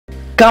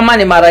Kama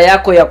ni mara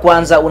yako ya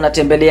kwanza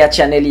unatembelea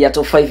chaneli ya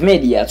Top 5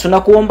 Media,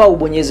 tunakuomba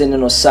ubonyeze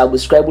neno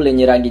subscribe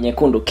lenye rangi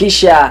nyekundu,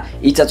 kisha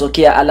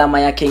itatokea alama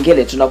ya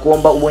kengele.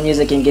 Tunakuomba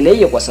ubonyeze kengele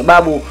hiyo kwa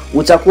sababu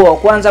utakuwa wa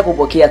kwanza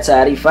kupokea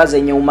taarifa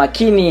zenye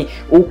umakini,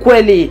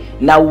 ukweli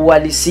na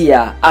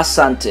uhalisia.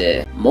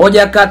 Asante.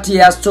 Moja kati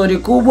ya story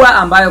kubwa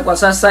ambayo kwa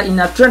sasa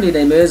ina trend na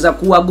imeweza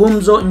kuwa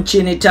gumzo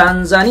nchini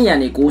Tanzania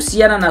ni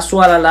kuhusiana na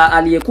swala la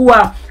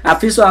aliyekuwa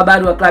afisa wa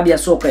habari wa klabu ya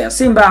soka ya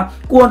Simba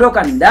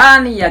kuondoka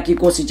ndani ya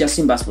kikosi cha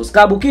Simba Sports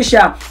Club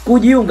kisha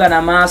kujiunga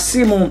na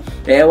maasimu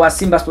wa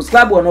Simba Sports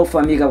Club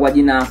wanaofahamika kwa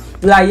jina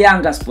la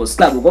Yanga Sports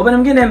Club. Kwa upande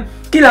mwingine,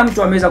 kila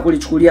mtu ameweza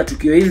kulichukulia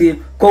tukio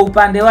hili kwa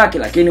upande wake,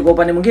 lakini kwa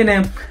upande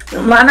mwingine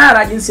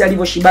Manara jinsi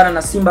alivyoshibana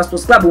na Simba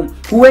Sports Club,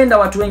 huenda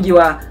watu wengi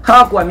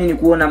hawakuamini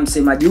kuona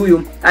msemaji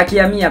huyu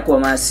akihamia kwa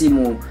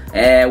maasimu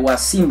wa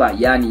Simba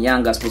yani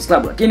Yanga Sports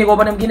Club. Lakini kwa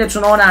upande mwingine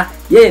tunaona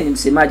yeye ni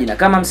msemaji, na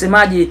kama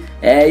msemaji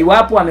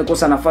iwapo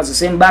amekosa nafasi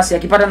sehemu, basi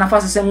akipata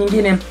nafasi sehemu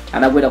nyingine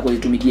anakwenda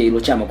kulitumikia hilo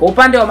chama. Kwa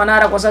upande wa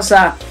Manara kwa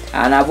sasa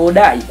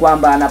anavodai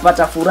kwamba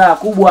anapata furaha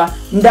kubwa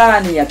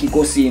ndani ya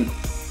kikosi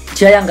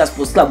cha Yanga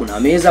Sports Club na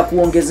ameweza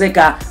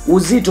kuongezeka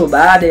uzito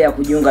baada ya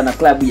kujiunga na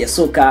klabu ya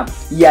soka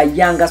ya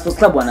Yanga Sports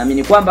Club.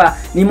 Anaamini kwamba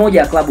ni moja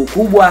ya klabu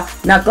kubwa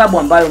na klabu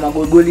ambayo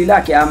magoli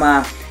lake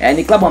ama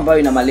ni klabu ambayo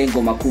ina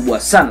malengo makubwa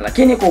sana.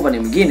 Lakini kwa upande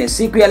mwingine,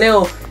 siku ya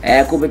leo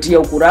kupitia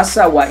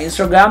ukurasa wa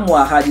Instagram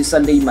wa Haji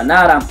Sunday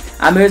Manara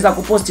ameweza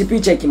kuposti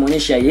picha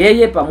ikimonyesha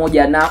yeye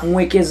pamoja na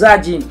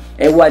mwekezaji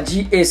wa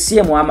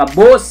GSM ama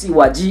bosi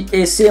wa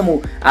GSM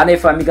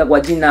anayefahamika kwa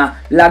jina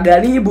la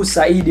Garibu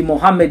Saidi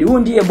Mohamed. Huyu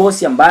ndiye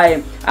bosi ambaye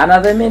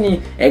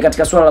anadhamini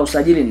katika swala la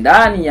usajili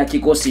ndani ya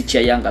kikosi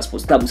cha Yanga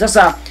Sports Club.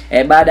 Sasa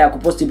baada ya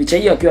kuposti picha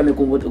hiyo akiwa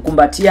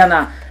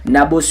amekumbatiana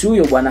na bosi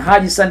huyo bwana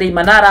Haji Sunday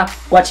Manara,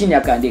 kwa chini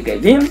akaandika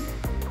hivi: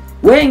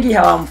 wengi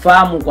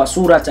hawamfahamu kwa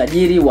sura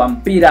tajiri wa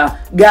mpira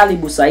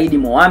Garibu Saidi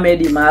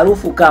Mohamed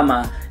maarufu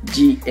kama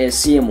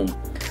GSM.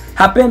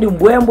 Hapendi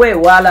mbwembwe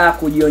wala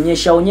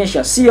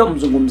kujionyesha, sio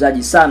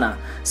mzungumzaji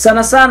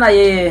sana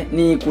yeye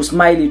ni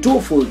kusmile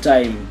tu full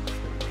time.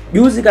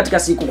 Juzi katika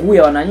siku kuu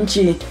ya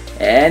wananchi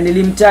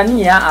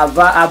nilimtania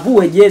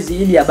avue jezi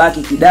ili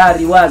abaki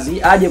kidari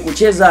wazi aje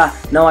kucheza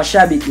na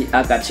washabiki,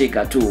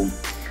 akacheka tu.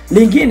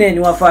 Lingine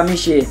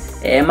niwafahamishe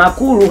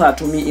Makulu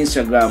hatumii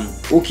Instagram.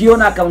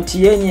 Ukiona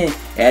akaunti yenye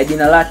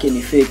jina lake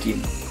ni feki.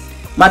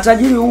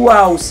 Matajiri huwa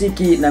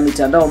hahusiki na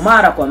mitandao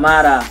mara kwa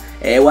mara,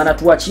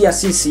 wanatuachia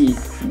sisi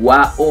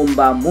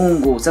waomba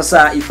Mungu.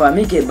 Sasa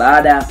ifahamike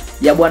baada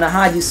ya bwana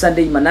Haji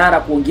Sunday Manara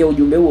kuongea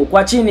ujumbe huo,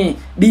 kwa chini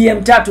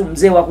BM3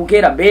 mzee wa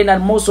kukera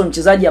Bernard Morrison,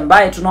 mchezaji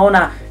ambaye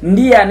tunaona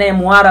ndiye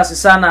anayemuharasi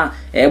sana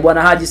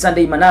bwana Haji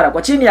Sunday Manara,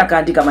 kwa chini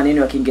akaandika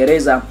maneno ya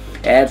Kiingereza.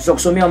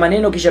 Tutakusomea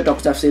maneno kisha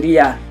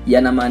tutakutafsiria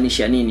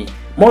yanamaanisha nini.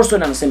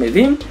 Morrison anasema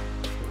hivi: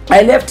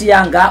 I left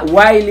Yanga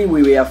while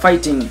we were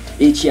fighting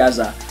each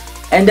other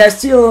and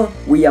still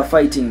we are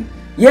fighting.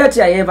 Yet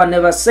I have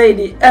never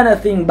said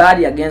anything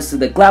bad against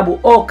the club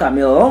or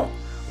Camilo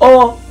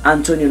or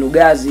Antonio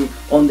Nugazi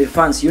on the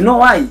fans. You know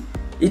why?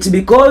 It's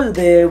because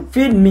they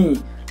feed me,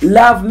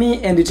 love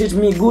me and treat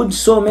me good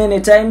so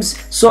many times,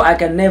 so I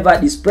can never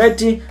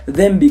disrespect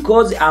them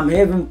because I'm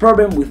having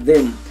problem with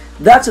them.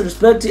 That's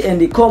respect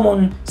and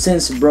common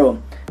sense, bro.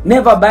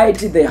 Never bite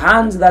the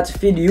hands that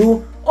feed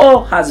you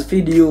or has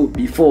feed you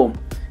before.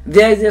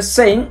 There is a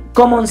saying,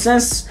 common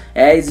sense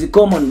is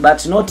common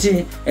but not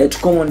to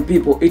common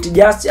people. It's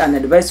just an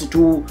advice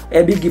to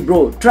a big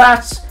bro.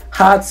 Trust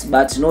hurts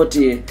but not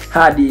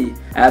hard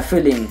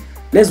feeling.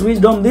 Less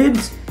wisdom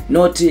needs,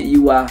 not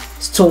your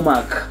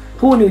stomach.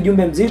 Huu ni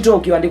ujumbe mzito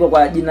ukiandikwa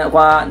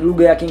kwa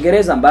lugha ya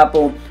Kiingereza,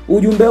 ambapo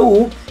ujumbe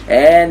huu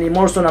ni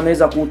Morrison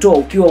ameweza kutoa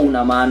ukiwa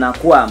una maana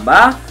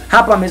kwamba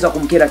hapa ameweza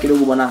kumkera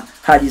kidogo bwana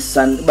Haji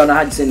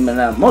Sunday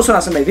Manara. Morrison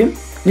anasema hivi: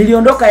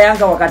 niliondoka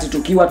Yanga wakati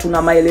tukiwa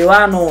tuna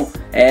maelewano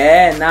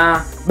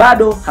na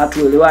bado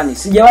hatuelewani.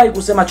 Sijawahi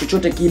kusema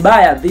chochote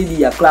kibaya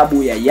dhidi ya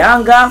klabu ya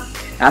Yanga.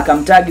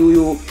 Akamtagi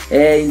huyu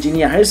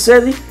engineer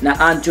Hershey na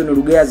Antonio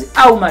Nugazi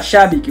au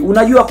mashabiki.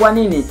 Unajua kwa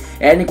nini?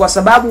 Ni kwa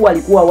sababu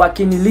walikuwa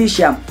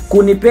wakinilisha,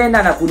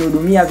 kunipenda na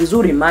kunihudumia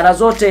vizuri mara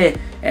zote,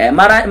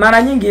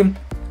 mara nyingi.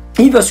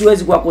 Hivyo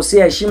siwezi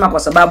kuwakosea heshima kwa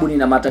sababu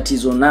nina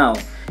matatizo nao.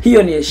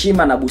 Hiyo ni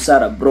heshima na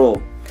busara, bro.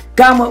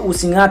 Kama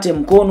usingate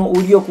mkono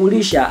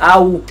uliokulisha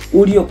au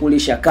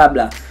uliokulisha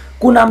kabla.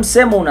 Kuna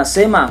msemo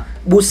unasema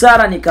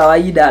busara ni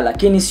kawaida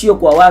lakini sio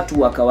kwa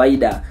watu wa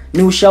kawaida.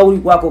 Ni ushauri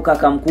kwako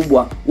kaka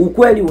mkubwa.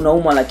 Ukweli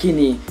unauma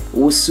lakini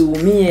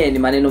usiumie. Ni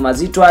maneno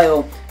mazito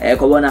hayo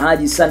kwa bwana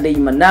Haji Sunday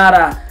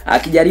Manara,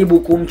 akijaribu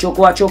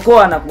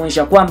kumchokoa na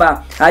kuonyesha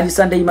kwamba Haji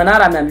Sunday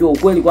Manara ameambiwa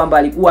ukweli kwamba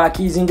alikuwa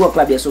akizingua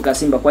klabu ya soka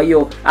Simba, kwa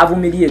hiyo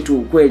avumilie tu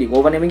ukweli. Kwa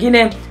upande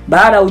mwingine,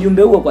 baada ya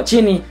ujumbe huo kwa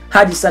chini,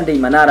 Haji Sunday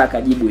Manara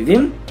akajibu hivi,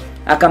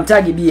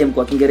 akamtagi BM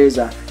kwa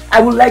Kiingereza: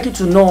 I would like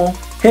to know,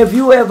 have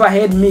you ever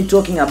heard me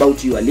talking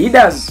about your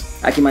leaders?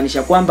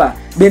 Akimaanisha kwamba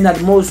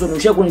Bernard Morrison,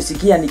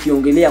 ushakunisikia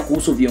nikiongelea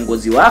kuhusu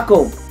viongozi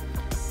wako?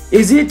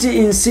 Is it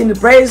insane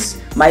praise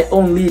my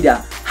own leader?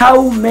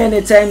 How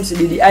many times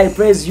did I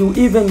praise you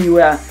even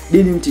you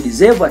didn't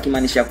deserve?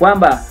 Akimaanisha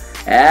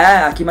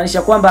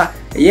kwamba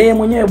yeye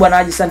mwenyewe bwana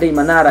Haji Sunday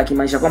Manara,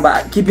 akimaanisha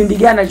kwamba kipindi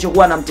gani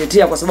alichokuwa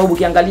anamtetea, kwa sababu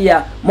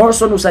ukiangalia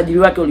Morrison usajili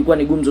wake ulikuwa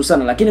ni gumzo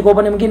sana. Lakini kwa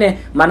upande mwingine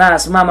Manara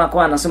simama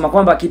kwa anasema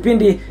kwamba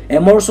kipindi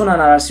Morrison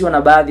anarasiwa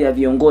na baadhi ya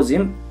viongozi,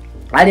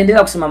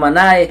 aliendelea kusimama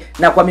naye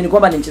na kuamini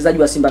kwamba ni mchezaji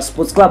wa Simba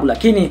Sports Club,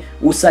 lakini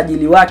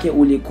usajili wake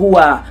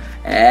ulikuwa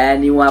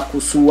ni wa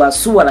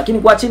kusuasua. Lakini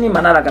kwa chini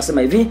Manara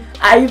akasema hivi,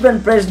 I even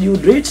praised you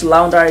rich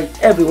laundry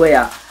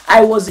everywhere.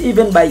 I was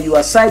even by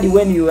your side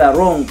when you were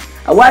wrong.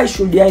 Why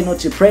should I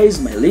not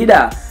praise my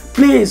leader?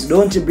 Please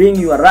don't bring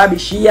your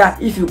rubbish here.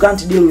 If you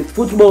can't deal with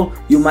football,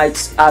 you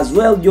might as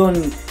well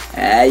join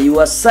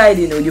your side.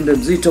 Ni ujumbe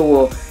mzito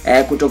huo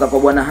kutoka kwa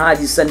bwana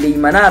Haji Sunday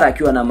Manara,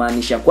 akiwa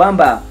anamaanisha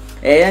kwamba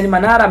yani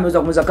Manara ameweza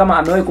kumuuliza kama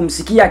amewahi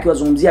kumsikia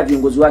akiwazungumzia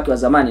viongozi wake wa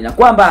zamani, na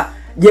kwamba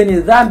je, ni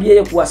dhambi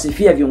yeye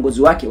kuwasifia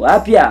viongozi wake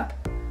wapya?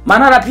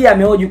 Manara pia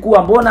amehoji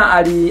kuwa mbona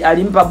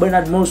alimpa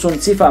Bernard Morrison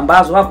sifa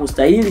ambazo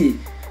hakustahili,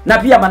 na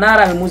pia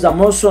Manara amemuuliza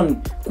Morrison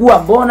kuwa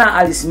mbona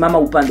alisimama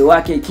upande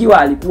wake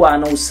ikiwa alikuwa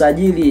ana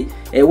usajili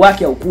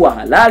wake au kuwa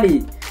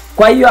halali.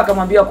 Kwa hiyo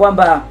akamwambia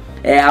kwamba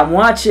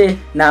amwache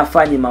na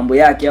afanye mambo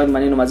yake. Hayo ni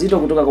maneno mazito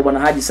kutoka kwa bwana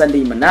Haji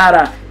Sunday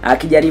Manara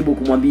akijaribu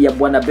kumwambia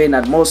bwana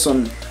Bernard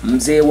Morrison,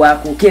 mzee wa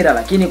kukera.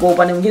 Lakini kwa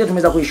upande mwingine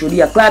tumeweza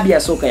kuishuhudia klabu ya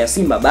soka ya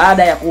Simba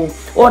baada ya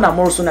kuona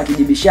Morrison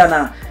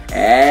akijibishana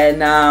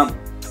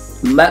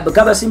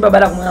kabla Simba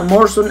baada ya kumwona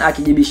Morrison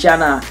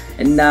akijibishana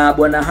na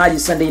bwana Haji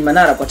Sunday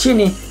Manara kwa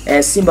chini,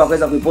 Simba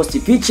wakaweza kuiposti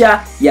picha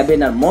ya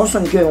Bernard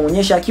Morrison ikiwa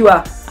imeonyesha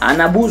akiwa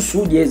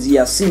anabusu jezi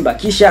ya Simba.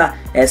 Kisha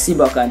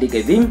Simba wakaandika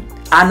hivi,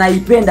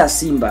 anaipenda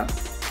Simba,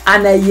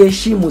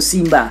 anaiheshimu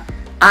Simba,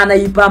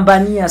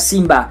 anaipambania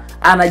Simba,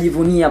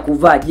 anajivunia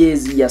kuvaa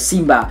jezi ya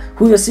Simba.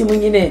 Huyo si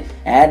mwingine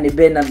ni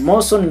Bernard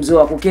Morrison, mzee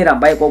wa kukera,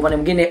 ambaye kwa upande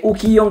mwingine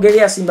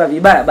ukiongelea Simba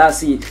vibaya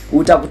basi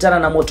utakutana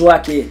na moto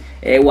wake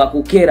wa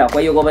kukera.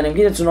 Kwa hiyo kwa upande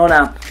mwingine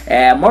tunaona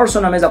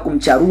Morrison ameweza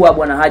kumcharua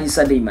bwana Haji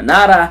Sunday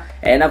Manara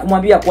na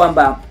kumwambia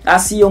kwamba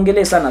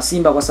asiongelee sana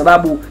Simba, kwa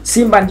sababu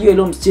Simba ndio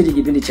iliyomstiri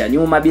kipindi cha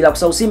nyuma, bila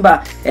kusahau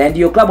Simba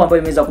ndio klabu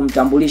ambayo imeweza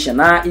kumtambulisha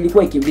na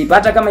ilikuwa ikimlipa.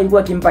 Hata kama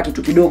ilikuwa kimpa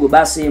kitu kidogo,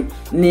 basi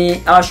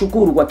ni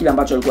awashukuru kwa kile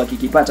ambacho alikuwa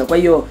kikipata. Kwa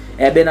hiyo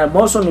Bernard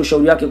Morrison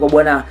ushauri wake kwa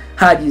bwana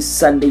Haji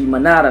Sunday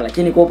Manara.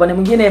 Lakini kwa upande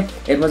mwingine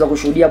tunaweza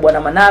kushuhudia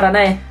bwana Manara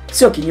naye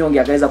sio kinyonge,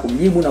 akaweza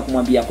kumjibu na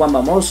kumwambia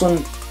kwamba Morrison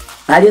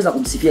aliweza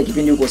kumsifia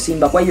kipindi huko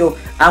Simba, kwa hiyo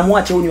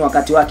amwache, huu ni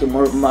wakati wake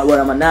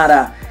bwana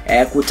Manara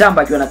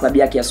kutamba akiwa na klabu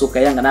yake ya soka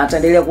Yanga, na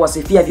ataendelea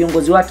kuwasifia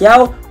viongozi wake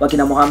hao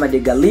wakina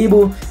Mohamed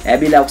Galibu,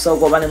 bila kusahau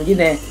kwa upande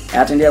mwingine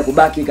ataendelea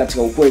kubaki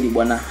katika ukweli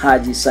bwana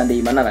Haji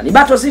Sunday Manara. Ni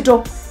battle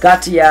zito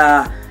kati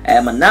ya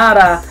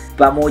Manara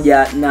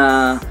pamoja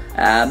na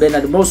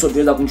Bernard Morrison.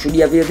 Tuweza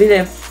kumshuhudia vile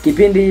vile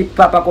kipindi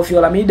Papa Koffi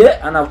Olomide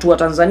anatua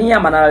Tanzania,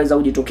 Manara aliweza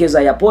kujitokeza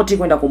airport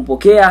kwenda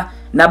kumpokea,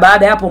 na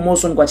baada ya hapo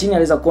Morrison kwa chini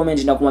aliweza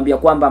comment na kumwambia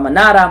kwamba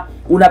Manara,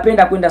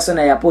 unapenda kwenda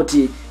sana airport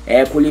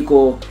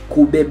kuliko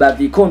kubeba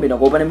vikombe. Na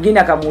kwa upande mwingine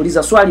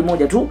akamuuliza swali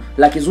moja tu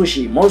la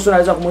kizushi. Morrison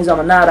aliweza kumuuliza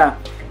Manara,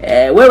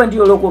 wewe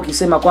ndio uliokuwa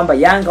ukisema kwamba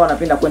Yanga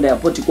wanapenda kwenda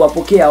airport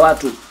kuwapokea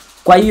watu.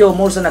 Kwa hiyo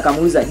Morrison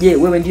akamuuliza, je,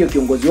 wewe ndio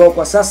kiongozi wao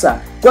kwa sasa?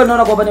 Kwa hiyo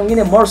naona kwa upande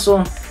mwingine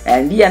Morrison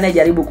ndiye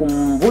anayejaribu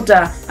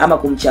kumvuta ama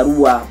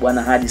kumcharua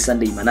bwana Haji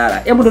Sunday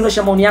Manara. Hebu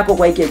dondosha maoni yako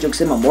kwa hiki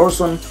alichokisema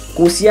Morrison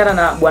kuhusiana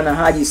na bwana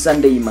Haji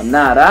Sunday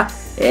Manara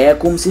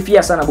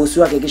kumsifia sana bosi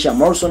wake kisha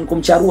Morrison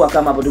kumcharua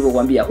kama hapo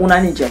tulivyokuambia. Una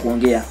nini cha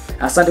kuongea?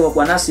 Asante kwa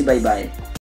kuwa nasi, bye bye.